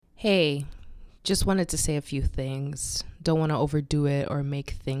Hey, just wanted to say a few things. Don't want to overdo it or make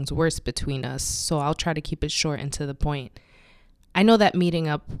things worse between us, so I'll try to keep it short and to the point. I know that meeting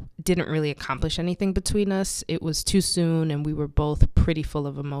up didn't really accomplish anything between us. It was too soon and we were both pretty full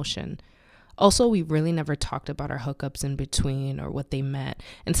of emotion. Also, we really never talked about our hookups in between or what they meant,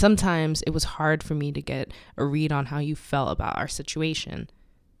 and sometimes it was hard for me to get a read on how you felt about our situation.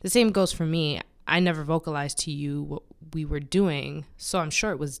 The same goes for me. I never vocalized to you what we were doing, so I'm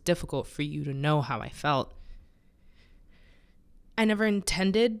sure it was difficult for you to know how I felt. I never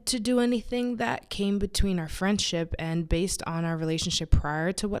intended to do anything that came between our friendship, and based on our relationship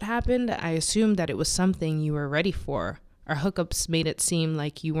prior to what happened, I assumed that it was something you were ready for. Our hookups made it seem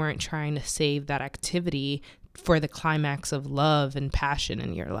like you weren't trying to save that activity for the climax of love and passion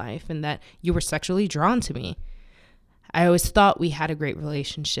in your life, and that you were sexually drawn to me. I always thought we had a great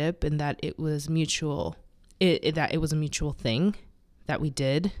relationship and that it was mutual, that it was a mutual thing that we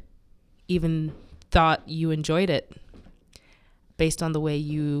did. Even thought you enjoyed it. Based on the way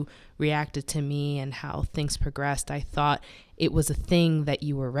you reacted to me and how things progressed, I thought it was a thing that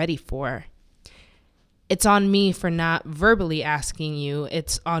you were ready for. It's on me for not verbally asking you.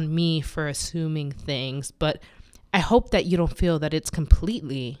 It's on me for assuming things. But I hope that you don't feel that it's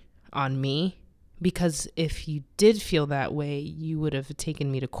completely on me. Because if you did feel that way, you would have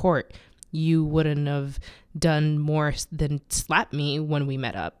taken me to court. You wouldn't have done more than slap me when we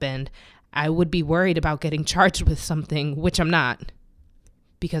met up. And I would be worried about getting charged with something, which I'm not,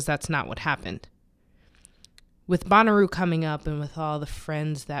 because that's not what happened. With Bonnaroo coming up and with all the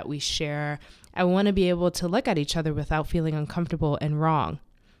friends that we share, I want to be able to look at each other without feeling uncomfortable and wrong.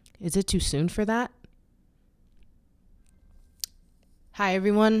 Is it too soon for that? Hi,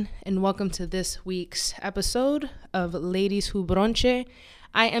 everyone, and welcome to this week's episode of Ladies Who Bronche.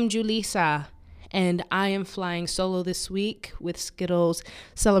 I am Julissa, and I am flying solo this week with Skittles,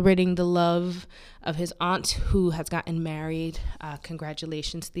 celebrating the love of his aunt who has gotten married.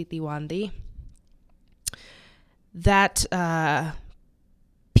 Congratulations, Titi Wandi. That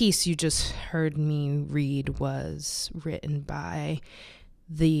piece you just heard me read was written by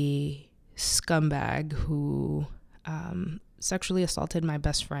the scumbag who sexually assaulted my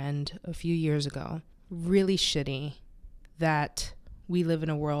best friend a few years ago. Really shitty that we live in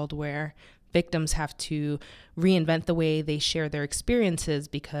a world where victims have to reinvent the way they share their experiences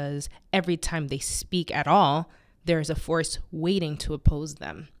because every time they speak at all, there's a force waiting to oppose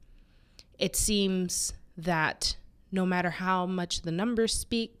them. It seems that no matter how much the numbers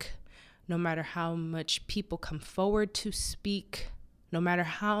speak, no matter how much people come forward to speak, no matter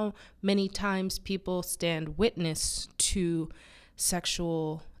how many times people stand witness to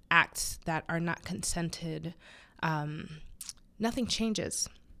sexual acts that are not consented, nothing changes.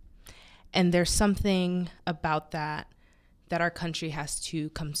 And there's something about that our country has to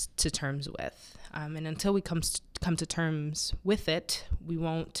come to terms with. And until we come to terms with it, we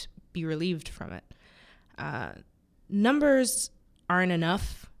won't be relieved from it. Numbers aren't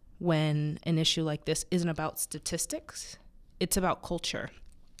enough when an issue like this isn't about statistics. It's about culture.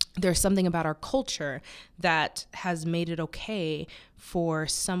 There's something about our culture that has made it okay for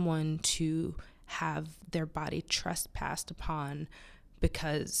someone to have their body trespassed upon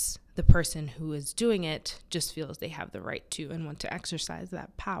because the person who is doing it just feels they have the right to and want to exercise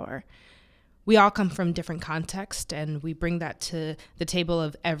that power. We all come from different contexts, and we bring that to the table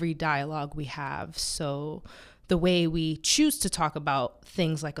of every dialogue we have. So the way we choose to talk about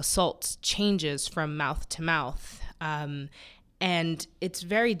things like assaults changes from mouth to mouth. And it's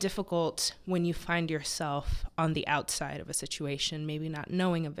very difficult when you find yourself on the outside of a situation, maybe not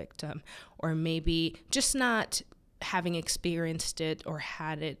knowing a victim, or maybe just not having experienced it or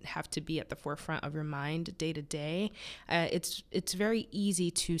had it have to be at the forefront of your mind day to day. It's very easy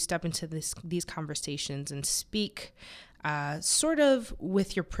to step into these conversations and speak sort of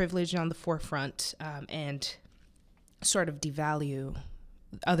with your privilege on the forefront and sort of devalue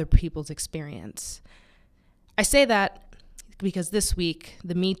other people's experience. I say that because this week,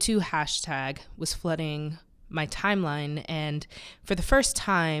 the Me Too hashtag was flooding my timeline, and for the first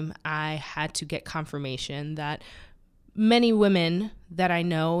time, I had to get confirmation that many women that I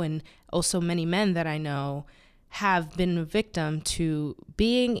know, and also many men that I know, have been a victim to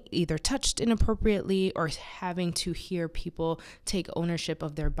being either touched inappropriately or having to hear people take ownership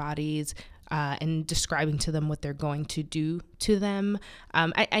of their bodies and describing to them what they're going to do to them.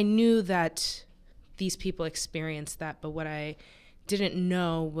 I knew that these people experienced that, but what I didn't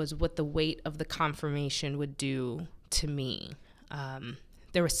know was what the weight of the confirmation would do to me.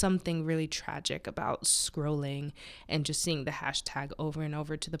 There was something really tragic about scrolling and just seeing the hashtag over and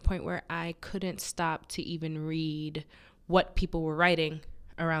over to the point where I couldn't stop to even read what people were writing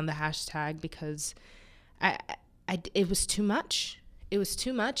around the hashtag because it was too much. It was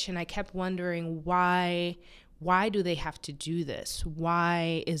too much, and I kept wondering why do they have to do this?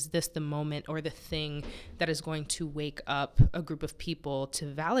 Why is this the moment or the thing that is going to wake up a group of people to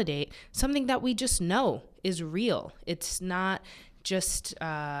validate something that we just know is real? It's not just,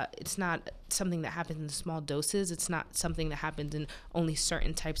 it's not something that happens in small doses. It's not something that happens in only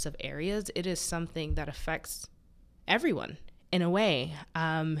certain types of areas. It is something that affects everyone in a way.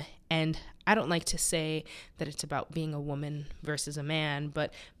 And I don't like to say that it's about being a woman versus a man,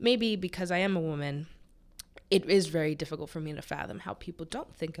 but maybe because I am a woman, it is very difficult for me to fathom how people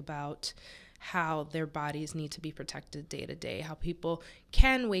don't think about how their bodies need to be protected day to day, how people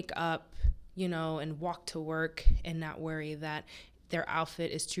can wake up, and walk to work and not worry that their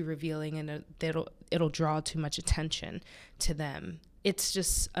outfit is too revealing and it'll draw too much attention to them. It's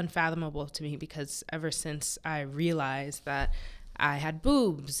just unfathomable to me because ever since I realized that I had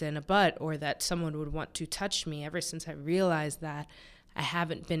boobs and a butt or that someone would want to touch me, ever since I realized that, I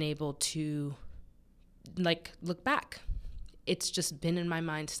haven't been able to look back. It's just been in my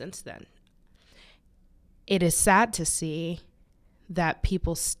mind since then. It is sad to see that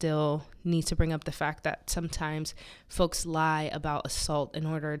people still need to bring up the fact that sometimes folks lie about assault in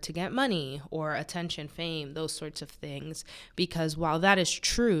order to get money or attention, fame, those sorts of things. Because while that is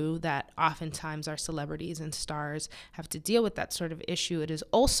true, that oftentimes our celebrities and stars have to deal with that sort of issue, it is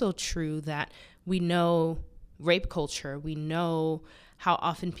also true that we know rape culture, we know how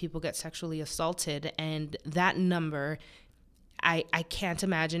often people get sexually assaulted, and that number, I can't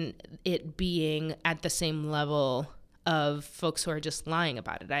imagine it being at the same level of folks who are just lying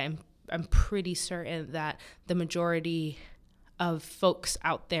about it. I'm pretty certain that the majority of folks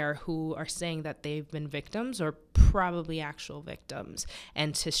out there who are saying that they've been victims are probably actual victims.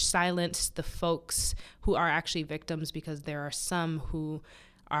 And to silence the folks who are actually victims, because there are some who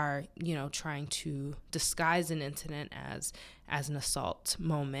are, trying to disguise an incident as an assault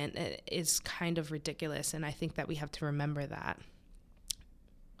moment, is kind of ridiculous. And I think that we have to remember that.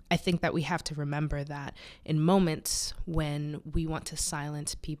 I think that we have to remember that in moments when we want to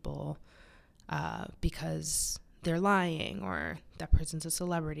silence people because they're lying or that person's a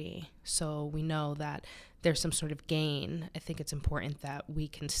celebrity, so we know that there's some sort of gain, I think it's important that we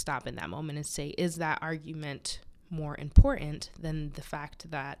can stop in that moment and say, is that argument more important than the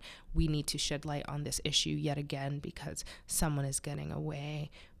fact that we need to shed light on this issue yet again because someone is getting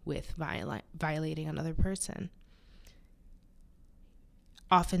away with violating another person?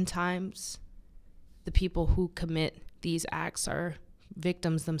 Oftentimes, the people who commit these acts are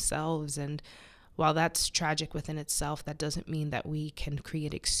victims themselves, and while that's tragic within itself, that doesn't mean that we can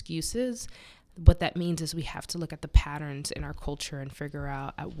create excuses. What that means is we have to look at the patterns in our culture and figure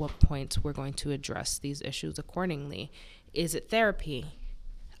out at what points we're going to address these issues accordingly. Is it therapy?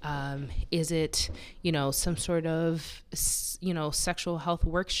 Is it, some sort of, sexual health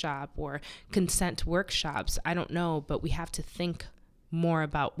workshop or consent workshops? I don't know, but we have to think more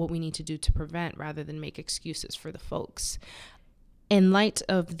about what we need to do to prevent rather than make excuses for the folks. In light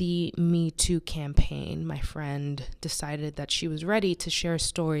of the Me Too campaign, my friend decided that she was ready to share a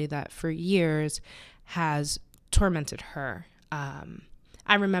story that for years has tormented her.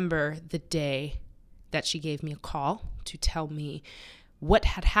 I remember the day that she gave me a call to tell me what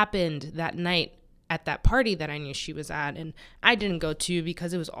had happened that night at that party that I knew she was at. And I didn't go to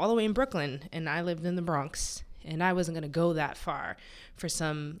because it was all the way in Brooklyn and I lived in the Bronx. And I wasn't going to go that far for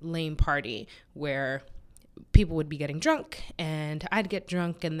some lame party where people would be getting drunk and I'd get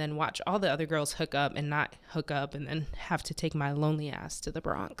drunk and then watch all the other girls hook up and not hook up and then have to take my lonely ass to the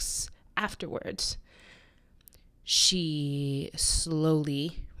Bronx afterwards. She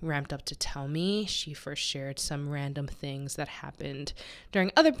slowly ramped up to tell me. She first shared some random things that happened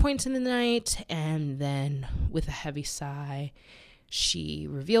during other points in the night, and then with a heavy sigh, she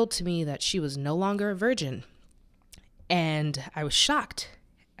revealed to me that she was no longer a virgin. And I was shocked.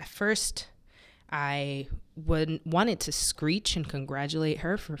 At first, I wanted to screech and congratulate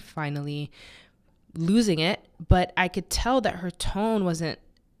her for finally losing it, but I could tell that her tone wasn't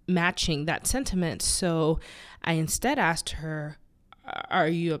matching that sentiment. So I instead asked her, "Are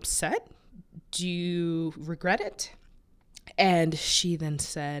you upset? Do you regret it?" And she then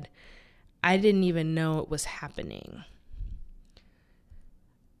said, "I didn't even know it was happening."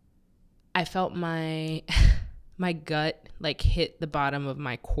 I felt my gut hit the bottom of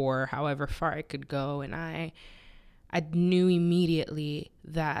my core, however far I could go. And I knew immediately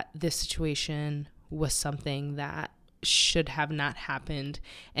that this situation was something that should have not happened.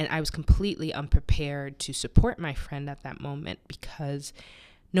 And I was completely unprepared to support my friend at that moment because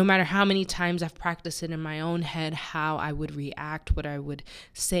no matter how many times I've practiced it in my own head, how I would react, what I would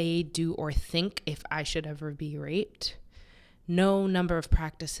say, do, or think if I should ever be raped, no number of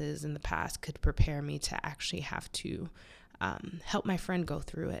practices in the past could prepare me to actually have to help my friend go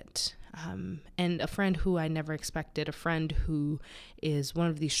through it. And a friend who I never expected, a friend who is one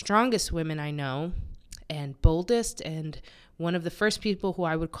of the strongest women I know and boldest, and one of the first people who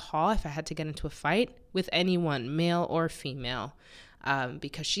I would call if I had to get into a fight with anyone, male or female,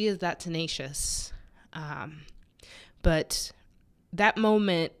 because she is that tenacious. But that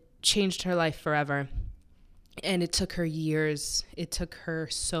moment changed her life forever. And it took her years. It took her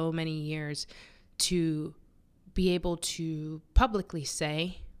so many years to be able to publicly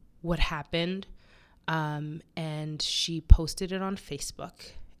say what happened. And she posted it on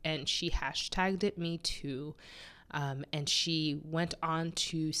Facebook, and she hashtagged it Me Too. And she went on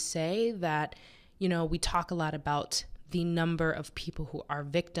to say that, we talk a lot about the number of people who are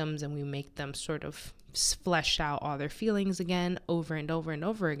victims, and we make them sort of flesh out all their feelings again over and over and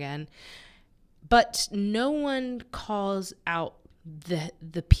over again. But no one calls out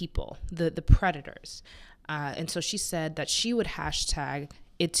the people, the predators. And so she said that she would hashtag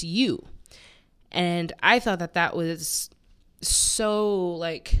It's You. And I thought that was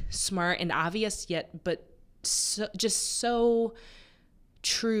so smart and obvious, but just so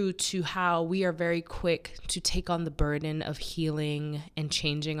true to how we are very quick to take on the burden of healing and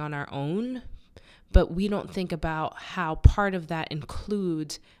changing on our own. But we don't think about how part of that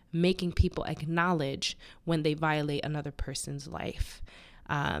includes making people acknowledge when they violate another person's life.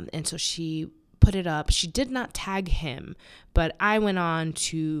 And so she put it up. She did not tag him, but I went on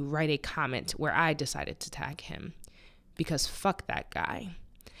to write a comment where I decided to tag him because fuck that guy.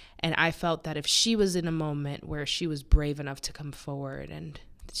 And I felt that if she was in a moment where she was brave enough to come forward, and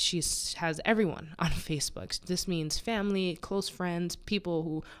she has everyone on Facebook. This means family, close friends, people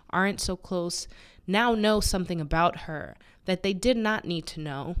who aren't so close now know something about her that they did not need to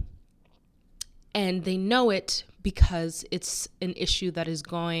know. And they know it because it's an issue that is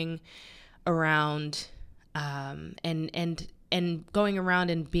going around and going around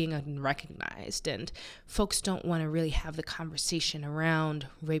and being unrecognized. And folks don't want to really have the conversation around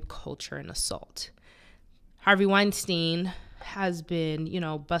rape culture and assault. Harvey Weinstein has been,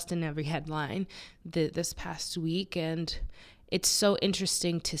 busting every headline this past week. And it's so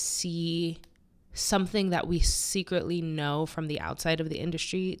interesting to see something that we secretly know from the outside of the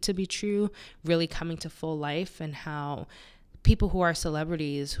industry to be true really coming to full life, and how people who are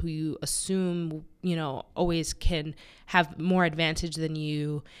celebrities, who you assume, always can have more advantage than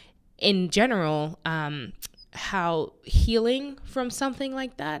you in general, how healing from something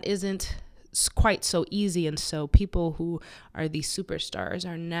like that isn't quite so easy. And so people who are these superstars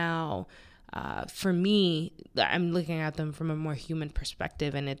are now, for me, I'm looking at them from a more human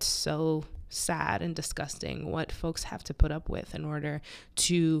perspective, and it's so sad and disgusting what folks have to put up with in order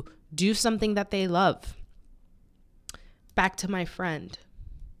to do something that they love. Back to my friend.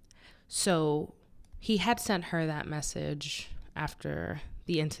 So he had sent her that message after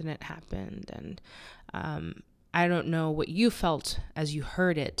the incident happened. And I don't know what you felt as you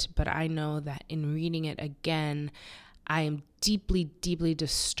heard it, but I know that in reading it again, I am deeply, deeply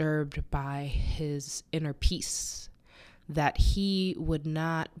disturbed by his inner peace, that he would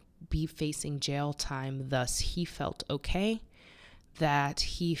not be facing jail time. Thus, he felt okay, that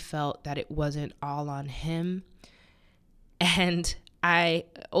he felt that it wasn't all on him. And I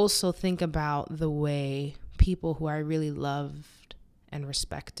also think about the way people who I really loved and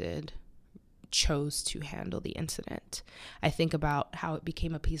respected chose to handle the incident. I think about how it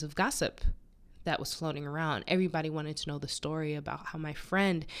became a piece of gossip that was floating around. Everybody wanted to know the story about how my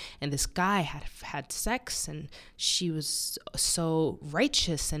friend and this guy had sex, and she was so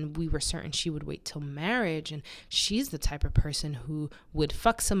righteous, and we were certain she would wait till marriage, and she's the type of person who would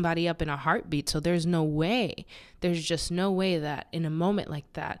fuck somebody up in a heartbeat. So there's just no way that in a moment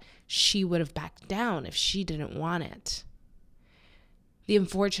like that she would have backed down if she didn't want it. The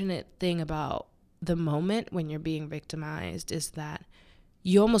unfortunate thing about the moment when you're being victimized is that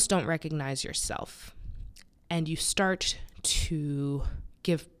you almost don't recognize yourself, and you start to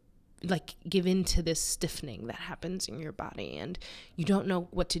give into this stiffening that happens in your body, and you don't know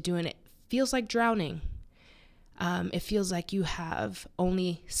what to do, and it feels like drowning. It feels like you have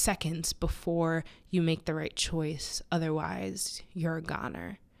only seconds before you make the right choice. Otherwise, you're a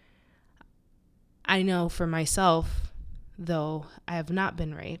goner. I know for myself, though I have not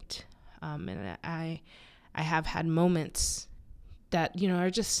been raped, and I have had moments that, are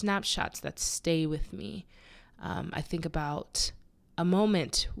just snapshots that stay with me. I think about a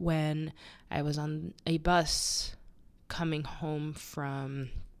moment when I was on a bus coming home from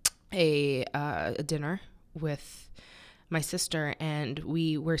a dinner with my sister, and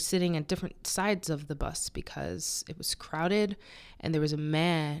we were sitting at different sides of the bus because it was crowded, and there was a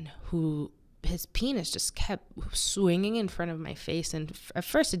man who his penis just kept swinging in front of my face. And at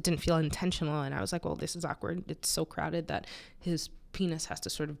first it didn't feel intentional, and I was like, well, this is awkward. It's so crowded that his penis has to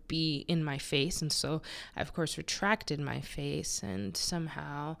sort of be in my face. And so I, of course, retracted my face, and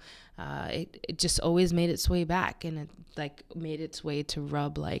somehow it just always made its way back, and it like made its way to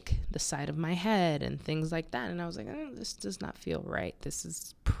rub like the side of my head and things like that. And I was like, this does not feel right. This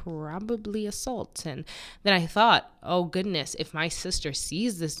is probably assault. And then I thought, oh goodness, if my sister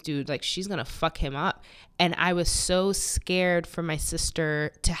sees this dude, like she's gonna fuck him up. And I was so scared for my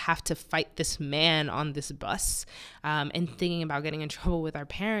sister to have to fight this man on this bus, and thinking about getting in trouble with our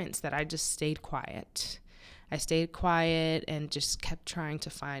parents, that I just stayed quiet. I stayed quiet and just kept trying to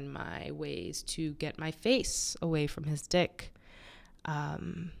find my ways to get my face away from his dick.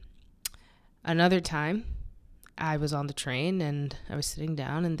 Another time, I was on the train and I was sitting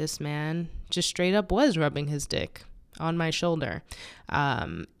down, and this man just straight up was rubbing his dick on my shoulder.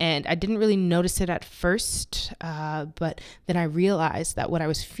 And I didn't really notice it at first, but then I realized that what I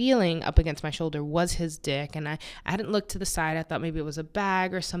was feeling up against my shoulder was his dick, and I hadn't looked to the side. I thought maybe it was a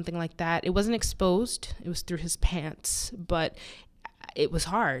bag or something like that. It wasn't exposed. It was through his pants, but it was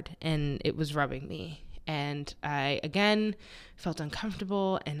hard, and it was rubbing me. And I, again, felt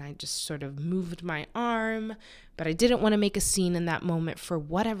uncomfortable, and I just sort of moved my arm, but I didn't want to make a scene in that moment for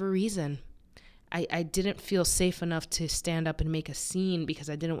whatever reason. I didn't feel safe enough to stand up and make a scene because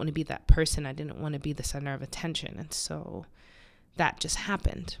I didn't want to be that person. I didn't want to be the center of attention. And so that just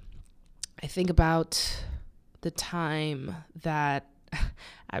happened. I think about the time that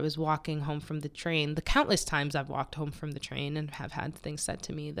I was walking home from the train, the countless times I've walked home from the train and have had things said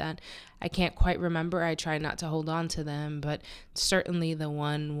to me that I can't quite remember. I try not to hold on to them, but certainly the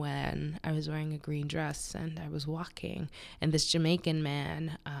one when I was wearing a green dress and I was walking, and this Jamaican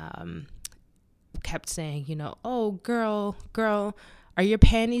man kept saying, oh, girl, are your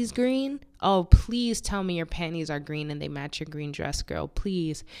panties green? Oh, please tell me your panties are green and they match your green dress, girl.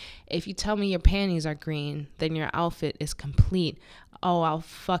 Please. If you tell me your panties are green, then your outfit is complete. Oh, I'll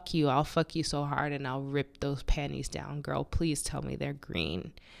fuck you. I'll fuck you so hard and I'll rip those panties down, girl. Please tell me they're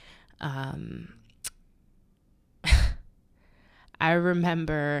green. I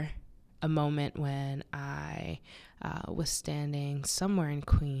remember a moment when I was standing somewhere in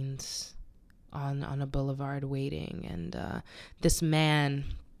Queens on a boulevard waiting, and this man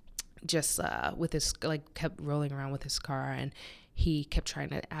just with his kept rolling around with his car, and he kept trying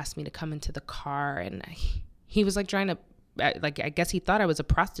to ask me to come into the car, and he was like trying to I guess he thought I was a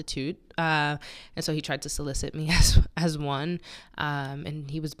prostitute, and so he tried to solicit me as one, and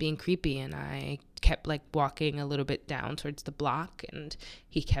he was being creepy, and I kept like walking a little bit down towards the block, and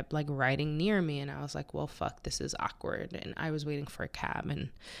he kept like riding near me, and I was like, well, fuck, this is awkward. And I was waiting for a cab, and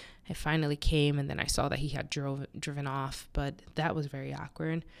I finally came, and then I saw that he had driven off, but that was very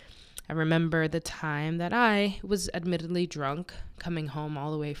awkward. I remember the time that I was admittedly drunk coming home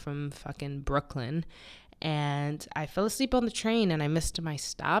all the way from fucking Brooklyn, and I fell asleep on the train and I missed my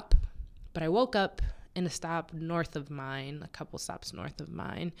stop, but I woke up in a stop north of mine, a couple stops north of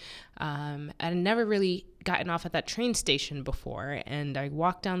mine. I'd never really gotten off at that train station before, and I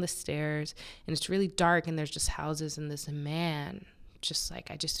walked down the stairs, and it's really dark, and there's just houses, and this man,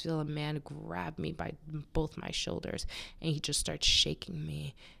 I just feel a man grab me by both my shoulders, and he just starts shaking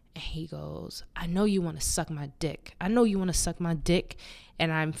me. And he goes, I know you want to suck my dick. I know you want to suck my dick.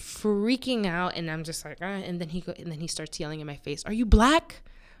 And I'm freaking out, and I'm just like, and then he starts yelling in my face, are you black?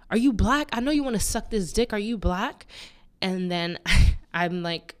 Are you black? I know you want to suck this dick. Are you black? And then I'm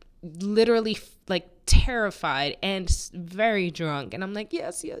like literally like terrified and very drunk. And I'm like,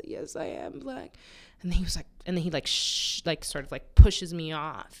 yes, I am black. And then he was like, and then he sort of like pushes me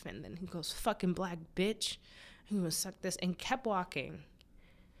off. And then he goes, fucking black bitch. I'm going to suck this, and kept walking.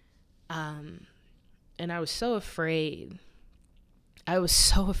 And I was so afraid. I was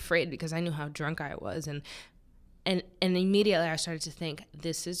so afraid because I knew how drunk I was. And immediately I started to think,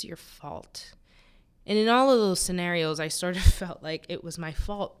 this is your fault. And in all of those scenarios, I sort of felt like it was my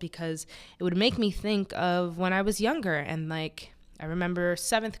fault because it would make me think of when I was younger. And like, I remember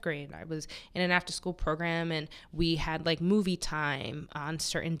 7th grade, I was in an after school program, and we had like movie time on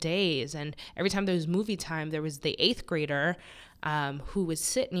certain days. And every time there was movie time, there was the 8th grader who would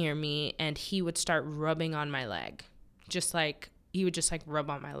sit near me, and he would start rubbing on my leg. He would just rub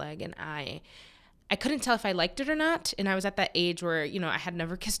on my leg. And I couldn't tell if I liked it or not. And I was at that age where, I had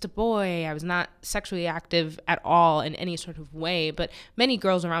never kissed a boy. I was not sexually active at all in any sort of way, but many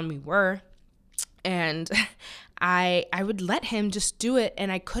girls around me were. And I would let him just do it.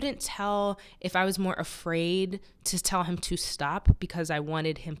 And I couldn't tell if I was more afraid to tell him to stop because I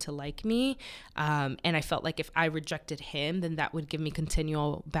wanted him to like me. And I felt like if I rejected him, then that would give me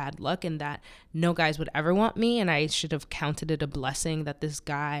continual bad luck and that no guys would ever want me. And I should have counted it a blessing that this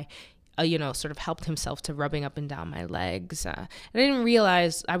guy, sort of helped himself to rubbing up and down my legs. And I didn't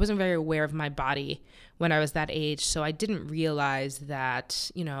realize, I wasn't very aware of my body when I was that age. So I didn't realize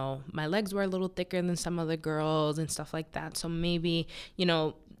that, my legs were a little thicker than some other girls and stuff like that. So maybe,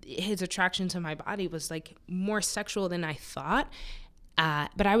 his attraction to my body was like more sexual than I thought.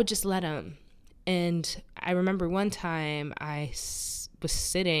 But I would just let him. And I remember one time I was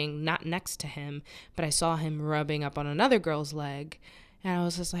sitting not next to him, but I saw him rubbing up on another girl's leg. And I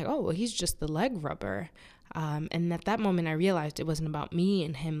was just like, oh, well, he's just the leg rubber. And at that moment, I realized it wasn't about me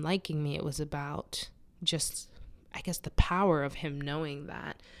and him liking me. It was about just, I guess, the power of him knowing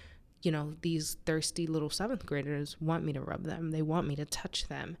that, these thirsty little 7th graders want me to rub them. They want me to touch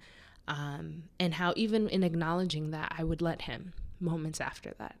them. And how even in acknowledging that, I would let him moments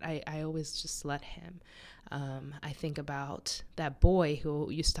after that. I always just let him. I think about that boy who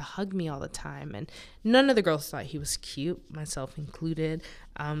used to hug me all the time, and none of the girls thought he was cute, myself included.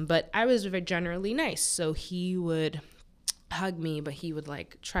 But I was very generally nice. So he would hug me, but he would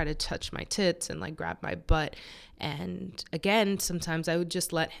like try to touch my tits and like grab my butt. And again, sometimes I would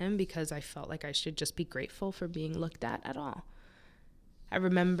just let him because I felt like I should just be grateful for being looked at all. I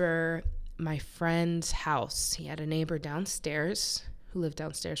remember my friend's house. He had a neighbor downstairs who lived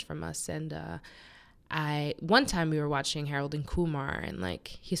downstairs from us, and one time we were watching Harold and Kumar, and like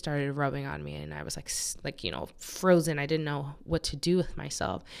he started rubbing on me, and I was like frozen. I didn't know what to do with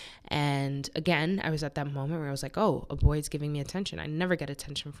myself. And again, I was at that moment where I was like, oh, a boy's giving me attention. I never get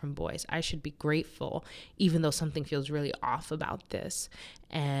attention from boys. I should be grateful, even though something feels really off about this.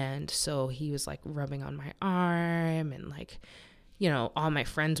 And so he was like rubbing on my arm, and like, all my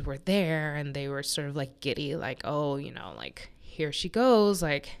friends were there, and they were sort of like giddy, like, oh, like, here she goes,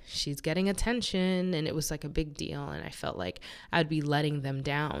 like she's getting attention. And it was like a big deal. And I felt like I'd be letting them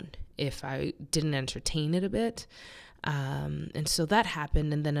down if I didn't entertain it a bit. And so that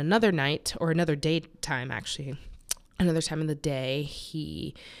happened. And then another night, or another daytime, actually, another time in the day,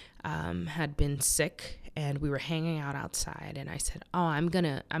 he had been sick and we were hanging out outside. And I said, oh, I'm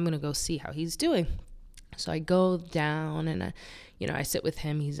gonna go see how he's doing. So I go down and I sit with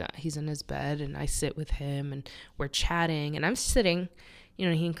him. He's in his bed, and I sit with him, and we're chatting, and I'm sitting.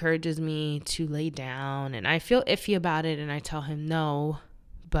 He encourages me to lay down, and I feel iffy about it, and I tell him no,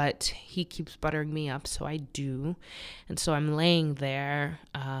 but he keeps buttering me up, so I do. And so I'm laying there,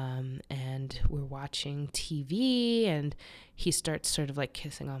 and we're watching TV, and he starts sort of like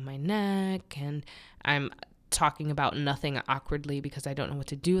kissing on my neck, and I'm talking about nothing awkwardly because I don't know what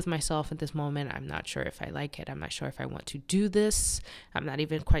to do with myself at this moment. I'm not sure if I like it. I'm not sure if I want to do this. I'm not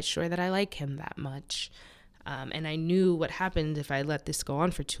even quite sure that I like him that much. And I knew what happened if I let this go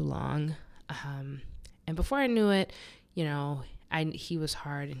on for too long. And before I knew it, he was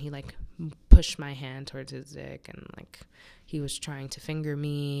hard, and he like pushed my hand towards his dick, and like he was trying to finger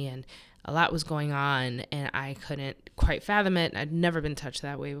me, and a lot was going on, and I couldn't quite fathom it. I'd never been touched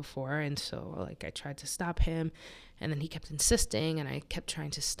that way before. And so like I tried to stop him, and then he kept insisting, and I kept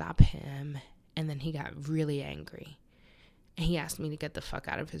trying to stop him. And then he got really angry, and he asked me to get the fuck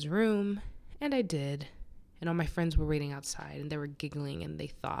out of his room. And I did. And all my friends were waiting outside, and they were giggling, and they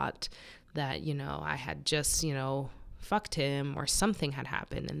thought that, I had just, fucked him or something had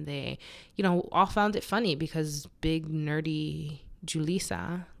happened. And they, all found it funny because big nerdy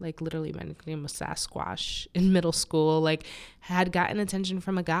Julissa, like literally my nickname was Sasquatch in middle school, like had gotten attention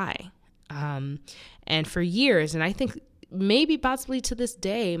from a guy. And for years, and I think maybe possibly to this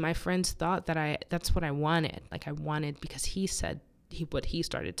day, my friends thought that that's what I wanted. Like I wanted, because he said what he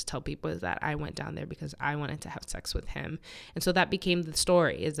started to tell people is that I went down there because I wanted to have sex with him. And so that became the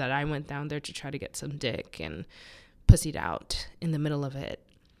story, is that I went down there to try to get some dick and pussied out in the middle of it.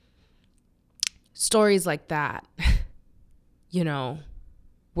 Stories like that,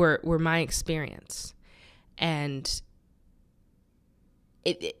 were my experience. And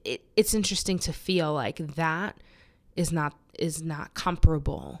it's interesting to feel like that is not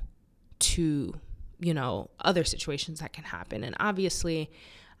comparable to, other situations that can happen. And obviously,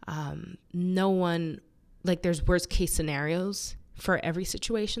 no one, like there's worst case scenarios for every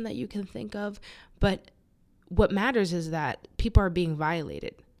situation that you can think of. But what matters is that people are being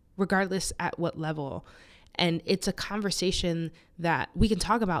violated, regardless at what level. And it's a conversation that we can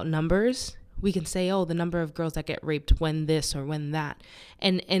talk about numbers. We can say, oh, the number of girls that get raped when this or when that.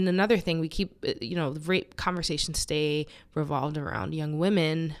 And another thing, we keep, rape conversations stay revolved around young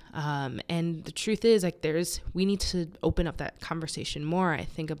women. And the truth is, like, we need to open up that conversation more. I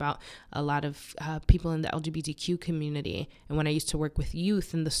think about a lot of people in the LGBTQ community. And when I used to work with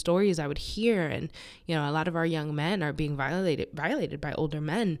youth and the stories I would hear, and, a lot of our young men are being violated by older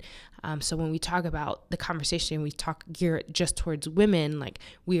men. So when we talk about the conversation, we gear it just towards women, like,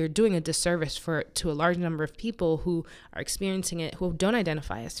 we are doing a disservice to a large number of people who are experiencing it, who don't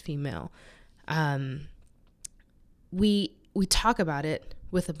identify as female. We talk about it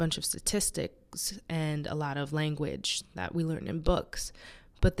with a bunch of statistics and a lot of language that we learn in books.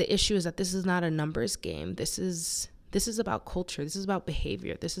 But the issue is that this is not a numbers game. This is about culture. This is about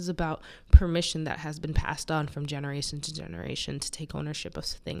behavior. This is about permission that has been passed on from generation to generation to take ownership of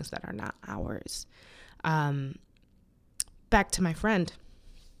things that are not ours. Back to my friend.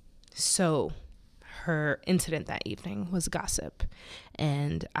 So her incident that evening was gossip.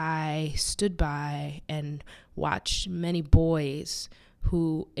 And I stood by and watched many boys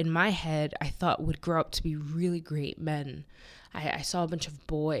who, in my head, I thought would grow up to be really great men. I saw a bunch of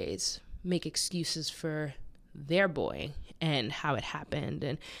boys make excuses for their boy and how it happened,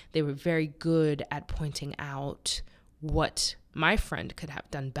 and they were very good at pointing out what my friend could have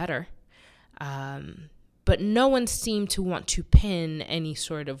done better, but no one seemed to want to pin any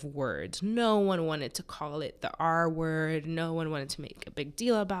sort of words. No one wanted to call it the R word. No one wanted to make a big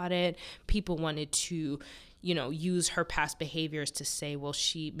deal about it. People wanted to use her past behaviors to say, well,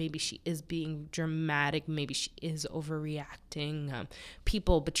 maybe she is being dramatic. Maybe she is overreacting.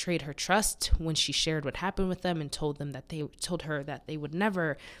 People betrayed her trust when she shared what happened with them and told her that they would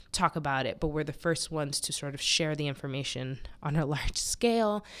never talk about it, but were the first ones to sort of share the information on a large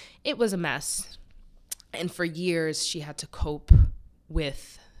scale. It was a mess. And for years, she had to cope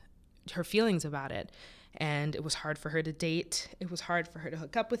with her feelings about it. And it was hard for her to date. It was hard for her to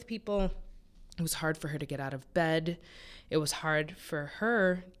hook up with people. It was hard for her to get out of bed. It was hard for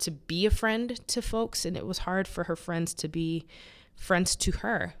her to be a friend to folks, and it was hard for her friends to be friends to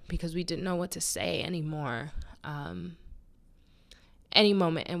her because we didn't know what to say anymore. Any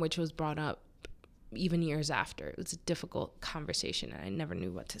moment in which it was brought up, even years after, it was a difficult conversation, and I never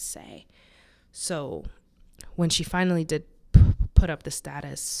knew what to say. So when she finally did put up the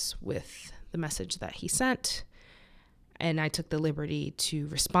status with the message that he sent, and I took the liberty to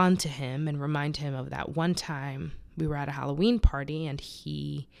respond to him and remind him of that one time we were at a Halloween party and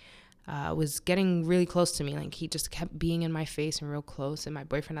he was getting really close to me. Like, he just kept being in my face and real close. And my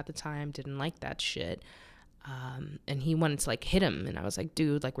boyfriend at the time didn't like that shit. And he wanted to, like, hit him. And I was like,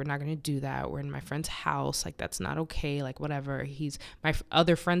 dude, like, we're not going to do that. We're in my friend's house. Like, that's not okay. Like, whatever. He's my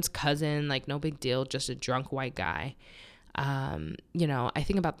other friend's cousin. Like, no big deal. Just a drunk white guy. I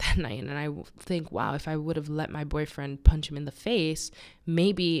think about that night and I think, wow, if I would have let my boyfriend punch him in the face,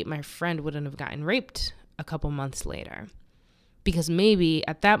 maybe my friend wouldn't have gotten raped a couple months later. Because maybe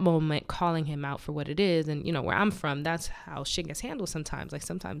at that moment, calling him out for what it is, and where I'm from, that's how shit gets handled sometimes. Like,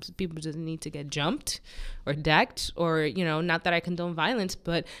 sometimes people just need to get jumped or decked, or not that I condone violence,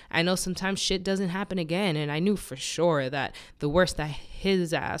 but I know sometimes shit doesn't happen again. And I knew for sure that the worst that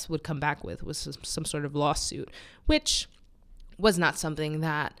his ass would come back with was some sort of lawsuit, which was not something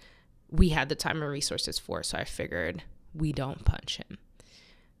that we had the time or resources for. So I figured we don't punch him.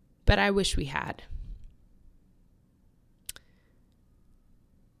 But I wish we had.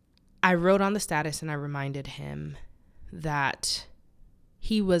 I wrote on the status and I reminded him that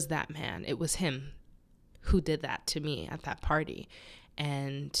he was that man. It was him who did that to me at that party.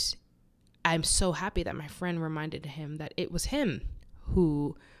 And I'm so happy that my friend reminded him that it was him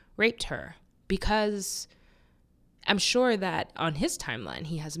who raped her, because I'm sure that on his timeline,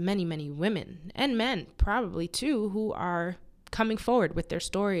 he has many, many women and men probably too, who are coming forward with their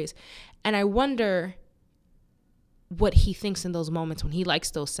stories. And I wonder what he thinks in those moments when he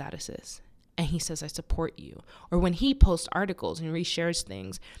likes those statuses and he says, I support you. Or when he posts articles and reshares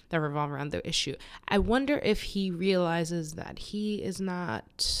things that revolve around the issue. I wonder if he realizes that he is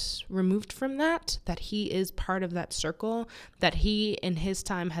not removed from that he is part of that circle, that he in his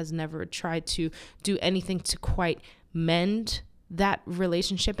time has never tried to do anything to quite mend that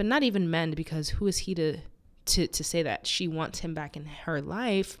relationship. And not even mend, because who is he to say that she wants him back in her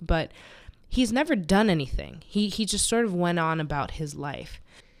life? But he's never done anything. He just sort of went on about his life.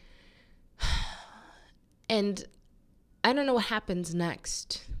 And I don't know what happens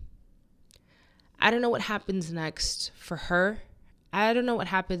next. I don't know what happens next for her. I don't know what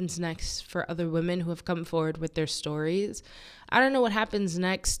happens next for other women who have come forward with their stories. I don't know what happens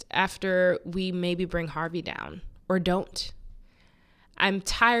next after we maybe bring Harvey down or don't. I'm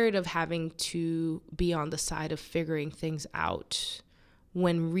tired of having to be on the side of figuring things out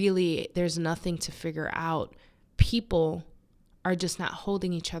when really there's nothing to figure out. People are just not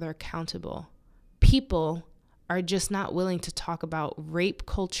holding each other accountable. People are just not willing to talk about rape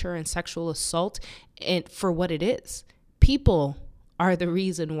culture and sexual assault and for what it is. People are the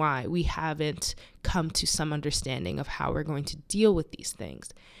reason why we haven't come to some understanding of how we're going to deal with these things.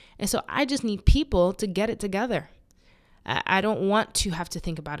 And so I just need people to get it together. I don't want to have to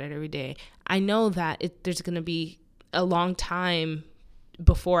think about it every day. I know that there's going to be a long time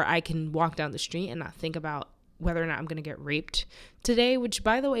before I can walk down the street and not think about whether or not I'm going to get raped today, which,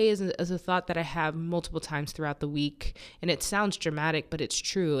 by the way, is a thought that I have multiple times throughout the week. And it sounds dramatic, but it's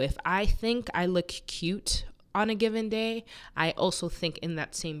true. If I think I look cute on a given day, I also think in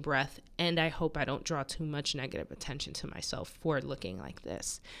that same breath, and I hope I don't draw too much negative attention to myself for looking like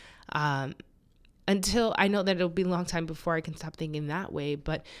this. Until I know that it'll be a long time before I can stop thinking that way,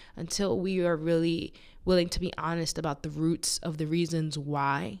 but until we are really willing to be honest about the roots of the reasons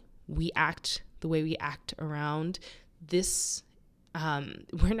why we act the way we act around this,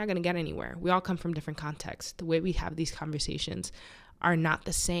 we're not going to get anywhere. We all come from different contexts. The way we have these conversations are not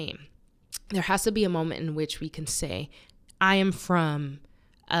the same. There has to be a moment in which we can say, I am from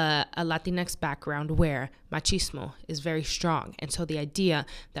a Latinx background where machismo is very strong. And so the idea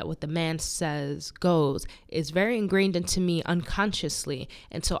that what the man says goes is very ingrained into me unconsciously.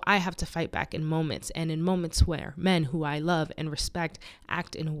 And so I have to fight back in moments. And in moments where men who I love and respect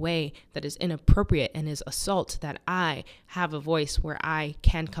act in a way that is inappropriate and is assault, that I have a voice where I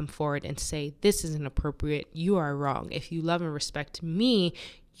can come forward and say, this is inappropriate. You are wrong. If you love and respect me,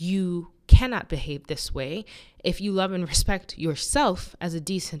 you cannot behave this way. If you love and respect yourself as a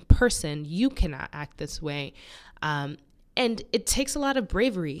decent person, you cannot act this way. And it takes a lot of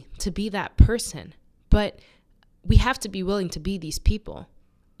bravery to be that person, but we have to be willing to be these people.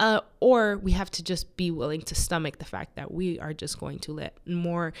 Or we have to just be willing to stomach the fact that we are just going to let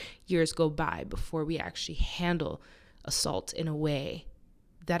more years go by before we actually handle assault in a way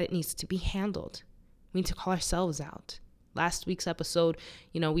that it needs to be handled. We need to call ourselves out. Last week's episode,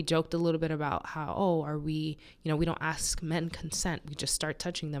 we joked a little bit about how, we don't ask men consent. We just start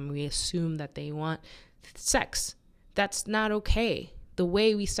touching them. We assume that they want sex. That's not okay. The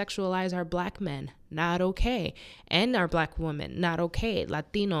way we sexualize our black men, not okay. And our black women, not okay.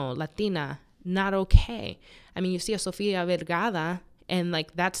 Latino, Latina, not okay. I mean, you see a Sofia Vergara, and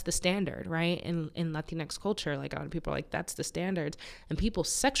that's the standard, right? In Latinx culture, a lot of people are like, that's the standard. And people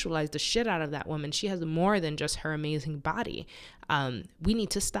sexualize the shit out of that woman. She has more than just her amazing body. We need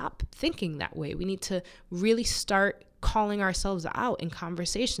to stop thinking that way. We need to really start calling ourselves out in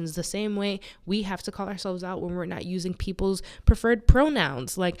conversations the same way we have to call ourselves out when we're not using people's preferred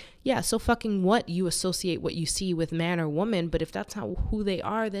pronouns. So fucking what? You associate what you see with man or woman, but if that's not who they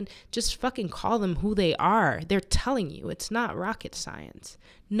are, then just fucking call them who they are. They're telling you. It's not rocket science.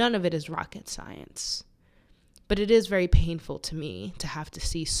 None of it is rocket science. But it is very painful to me to have to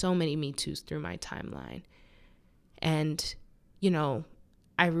see so many Me Too's through my timeline. And,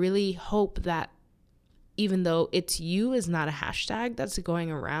 I really hope that even though it's you is not a hashtag that's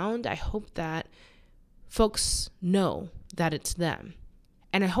going around, I hope that folks know that it's them.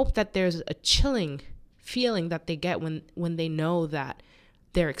 And I hope that there's a chilling feeling that they get when they know that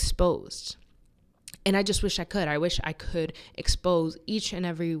they're exposed. And I just wish I could. I wish I could expose each and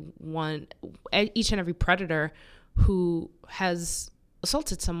every predator who has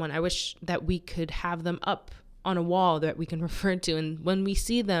assaulted someone. I wish that we could have them up on a wall that we can refer to. And when we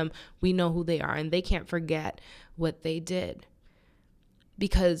see them, we know who they are and they can't forget what they did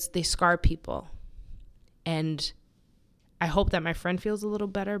because they scar people. And I hope that my friend feels a little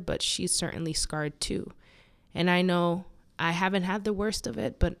better, but she's certainly scarred too. And I know I haven't had the worst of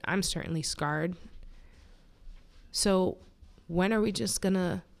it, but I'm certainly scarred. So when are we just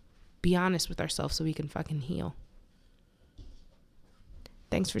gonna be honest with ourselves so we can fucking heal?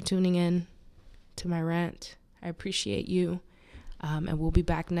 Thanks for tuning in to my rant. I appreciate you. And we'll be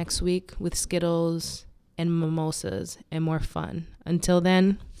back next week with Skittles and mimosas and more fun. Until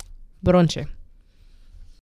then, bronche.